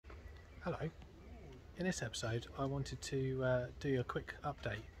Hello. In this episode I wanted to do a quick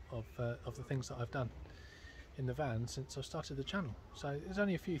update of the things that I've done in the van since I started the channel. So there's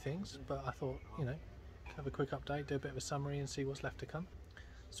only a few things, but I thought, have a quick update, do a bit of a summary and see what's left to come.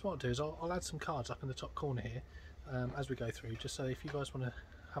 So what I'll do is I'll add some cards up in the top corner here as we go through, just so if you guys want to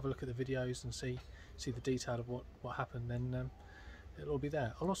have a look at the videos and see the detail of what happened, then it'll all be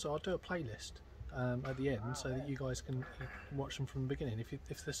there. I'll do a playlist at the end so that you guys can watch them from the beginning.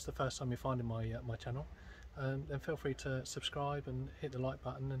 If this is the first time you're finding my channel, then feel free to subscribe and hit the like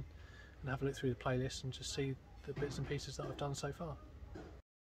button and have a look through the playlist and just see the bits and pieces that I've done so far.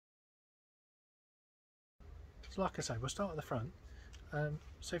 So like I say, we'll start at the front.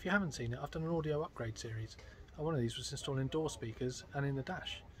 So if you haven't seen it, I've done an audio upgrade series. One of these was installing door speakers and in the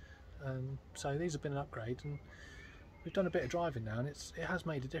dash. So these have been an upgrade, and we've done a bit of driving now, and it has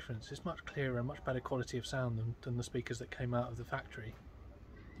made a difference. It's much clearer and much better quality of sound than the speakers that came out of the factory.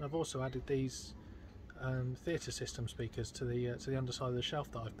 And I've also added these theatre system speakers to the underside of the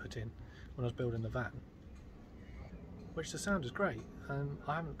shelf that I've put in when I was building the van, which the sound is great.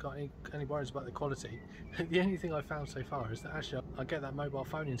 I haven't got any worries about the quality. The only thing I've found so far is that actually I get that mobile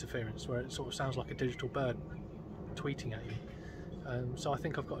phone interference where it sort of sounds like a digital bird tweeting at you. So I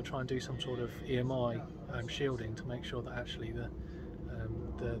think I've got to try and do some sort of EMI shielding to make sure that actually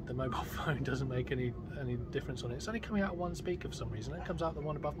the mobile phone doesn't make any difference on it. It's only coming out of one speaker for some reason. It comes out the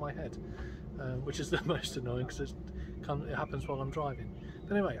one above my head, which is the most annoying because it happens while I'm driving.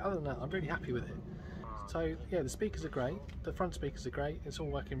 But anyway, other than that, I'm really happy with it. So yeah, the speakers are great. The front speakers are great. It's all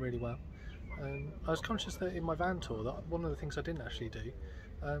working really well. I was conscious that in my van tour, that one of the things I didn't actually do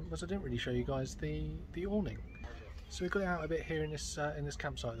was I didn't really show you guys the awning. So we've got it out a bit here in this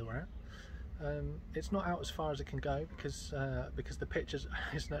campsite that we're at. It's not out as far as it can go because the pitch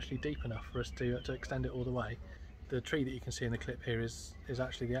isn't actually deep enough for us to extend it all the way. The tree that you can see in the clip here is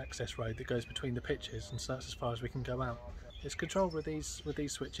actually the access road that goes between the pitches, and so that's as far as we can go out. It's controlled with these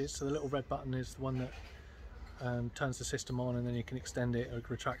switches. So the little red button is the one that turns the system on, and then you can extend it or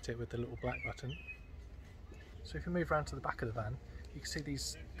retract it with the little black button. So if you move around to the back of the van, you can see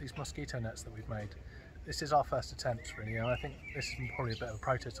these mosquito nets that we've made. This is our first attempts really, and I think this is probably a bit of a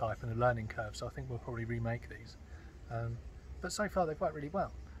prototype and a learning curve, so I think we'll probably remake these. But so far they've worked really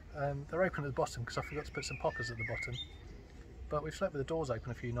well. They're open at the bottom because I forgot to put some poppers at the bottom, but we've slept with the doors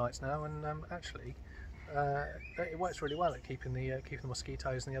open a few nights now, and actually it works really well at keeping the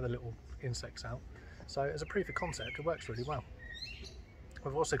mosquitoes and the other little insects out. So as a proof of concept, it works really well.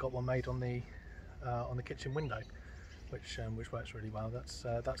 We've also got one made on the kitchen window, which works really well.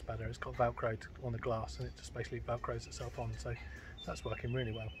 That's better. It's got Velcro on the glass, and it just basically Velcros itself on, so that's working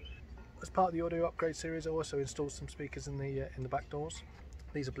really well. As part of the audio upgrade series, I also installed some speakers in the back doors.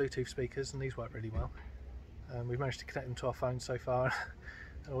 These are Bluetooth speakers, and these work really well. We've managed to connect them to our phones so far.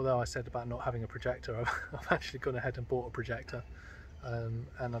 And although I said about not having a projector, I've actually gone ahead and bought a projector,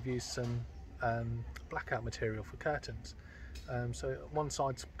 and I've used some blackout material for curtains. So one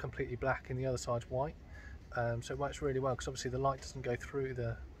side's completely black and the other side's white. So it works really well because obviously the light doesn't go through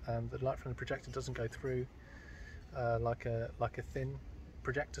the light from the projector doesn't go through like a thin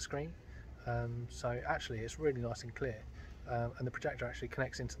projector screen. So actually it's really nice and clear, and the projector actually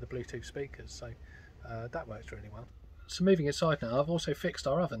connects into the Bluetooth speakers. So that works really well. So moving aside now, I've also fixed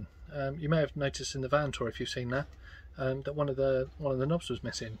our oven. You may have noticed in the van tour, if you've seen that, that one of the knobs was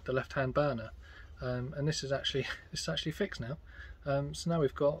missing, the left-hand burner, and this is actually fixed now. So now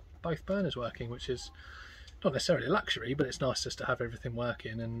we've got both burners working, which is not necessarily a luxury, but it's nice just to have everything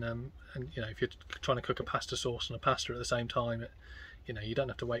working. And if you're trying to cook a pasta sauce and a pasta at the same time, you don't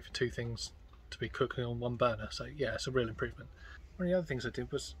have to wait for two things to be cooking on one burner. So yeah, it's a real improvement. One of the other things I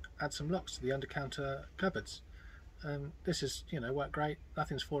did was add some locks to the under-counter cupboards. This has worked great.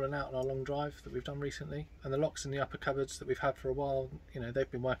 Nothing's fallen out on our long drive that we've done recently, and the locks in the upper cupboards that we've had for a while, they've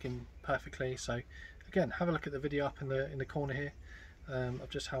been working perfectly. So again, have a look at the video up in the corner here of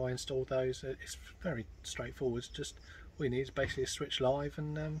just how I installed those. It's very straightforward. Just all you need is basically a switch live,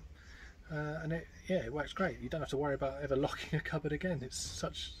 and it works great. You don't have to worry about ever locking a cupboard again. It's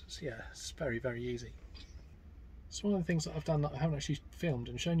very, very easy. So one of the things that I've done that I haven't actually filmed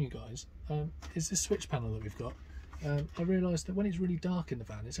and shown you guys is this switch panel that we've got. I realised that when it's really dark in the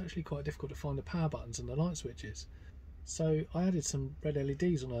van, it's actually quite difficult to find the power buttons and the light switches. So I added some red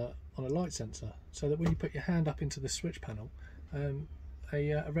LEDs on a light sensor, so that when you put your hand up into the switch panel,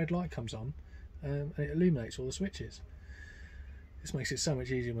 a red light comes on and it illuminates all the switches. This makes it so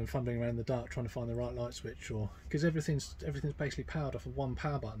much easier when fumbling around in the dark trying to find the right light switch, or because everything's basically powered off of one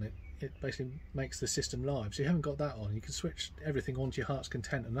power button. It basically makes the system live. So you haven't got that on, you can switch everything on to your heart's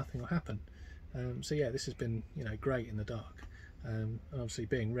content and nothing will happen. So yeah, this has been great in the dark. And obviously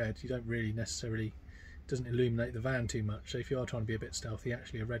being red, you don't really necessarily, doesn't illuminate the van too much, so if you are trying to be a bit stealthy,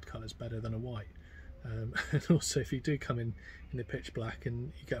 actually a red colour is better than a white. And also if you do come in the pitch black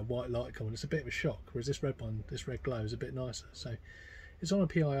and you get a white light coming, it's a bit of a shock, whereas this red one, this red glow, is a bit nicer. So it's on a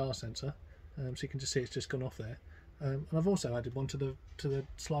PIR sensor, so you can just see it's just gone off there. And I've also added one to the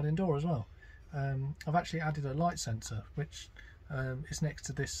sliding door as well. I've actually added a light sensor which is next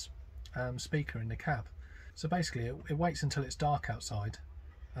to this speaker in the cab. So basically it waits until it's dark outside,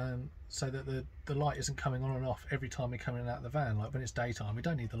 so that the light isn't coming on and off every time we're coming out of the van. Like when it's daytime, we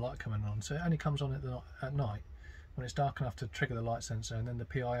don't need the light coming on, so it only comes on at night when it's dark enough to trigger the light sensor, and then the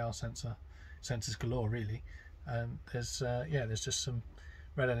PIR sensors galore really. There's just some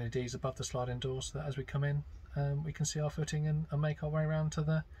red LEDs above the sliding door, so that as we come in, we can see our footing and make our way around to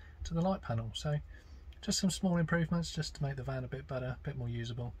the light panel. So just some small improvements just to make the van a bit better, a bit more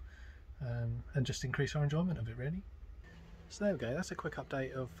usable, and just increase our enjoyment of it really. So there we go, that's a quick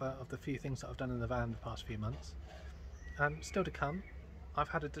update of the few things that I've done in the van the past few months. Still to come, I've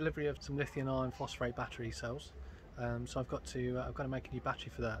had a delivery of some lithium iron phosphate battery cells, so I've got to make a new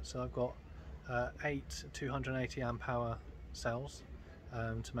battery for that. So I've got 8 280 amp hour cells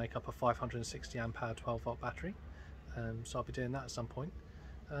to make up a 560 amp hour 12 volt battery, so I'll be doing that at some point.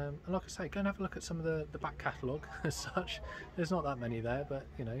 And like I say, go and have a look at some of the back catalogue as such. There's not that many there, but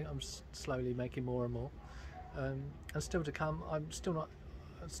you know, I'm slowly making more and more. And still to come, I'm still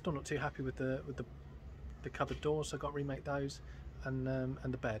not too happy with the cupboard doors, so I've got to remake those, and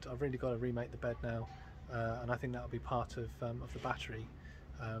the bed. I've really got to remake the bed now, and I think that'll be part of the battery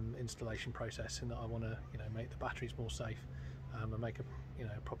installation process, in that I want to make the batteries more safe, and make a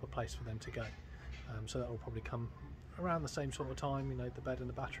proper place for them to go. So that will probably come around the same sort of time, the bed and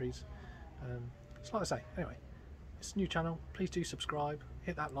the batteries. So like I say, anyway, it's a new channel. Please do subscribe,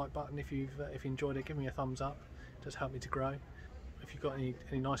 hit that like button if you enjoyed it. Give me a thumbs up, it does help me to grow. If you've got any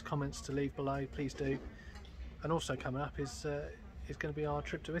nice comments to leave below, please do. And also coming up is going to be our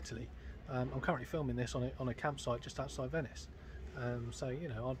trip to Italy. I'm currently filming this on a campsite just outside Venice. So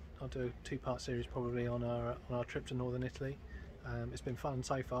I'll do a 2-part series probably on our trip to northern Italy. It's been fun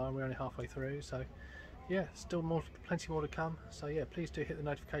so far, and we're only halfway through, so yeah, still plenty more to come. So yeah, please do hit the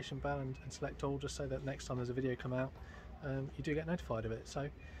notification bell and select all, just so that next time there's a video come out, you do get notified of it. So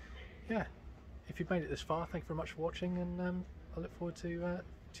yeah, if you've made it this far, thank you very much for watching, and I look forward to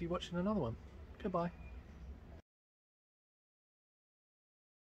you watching another one. Goodbye.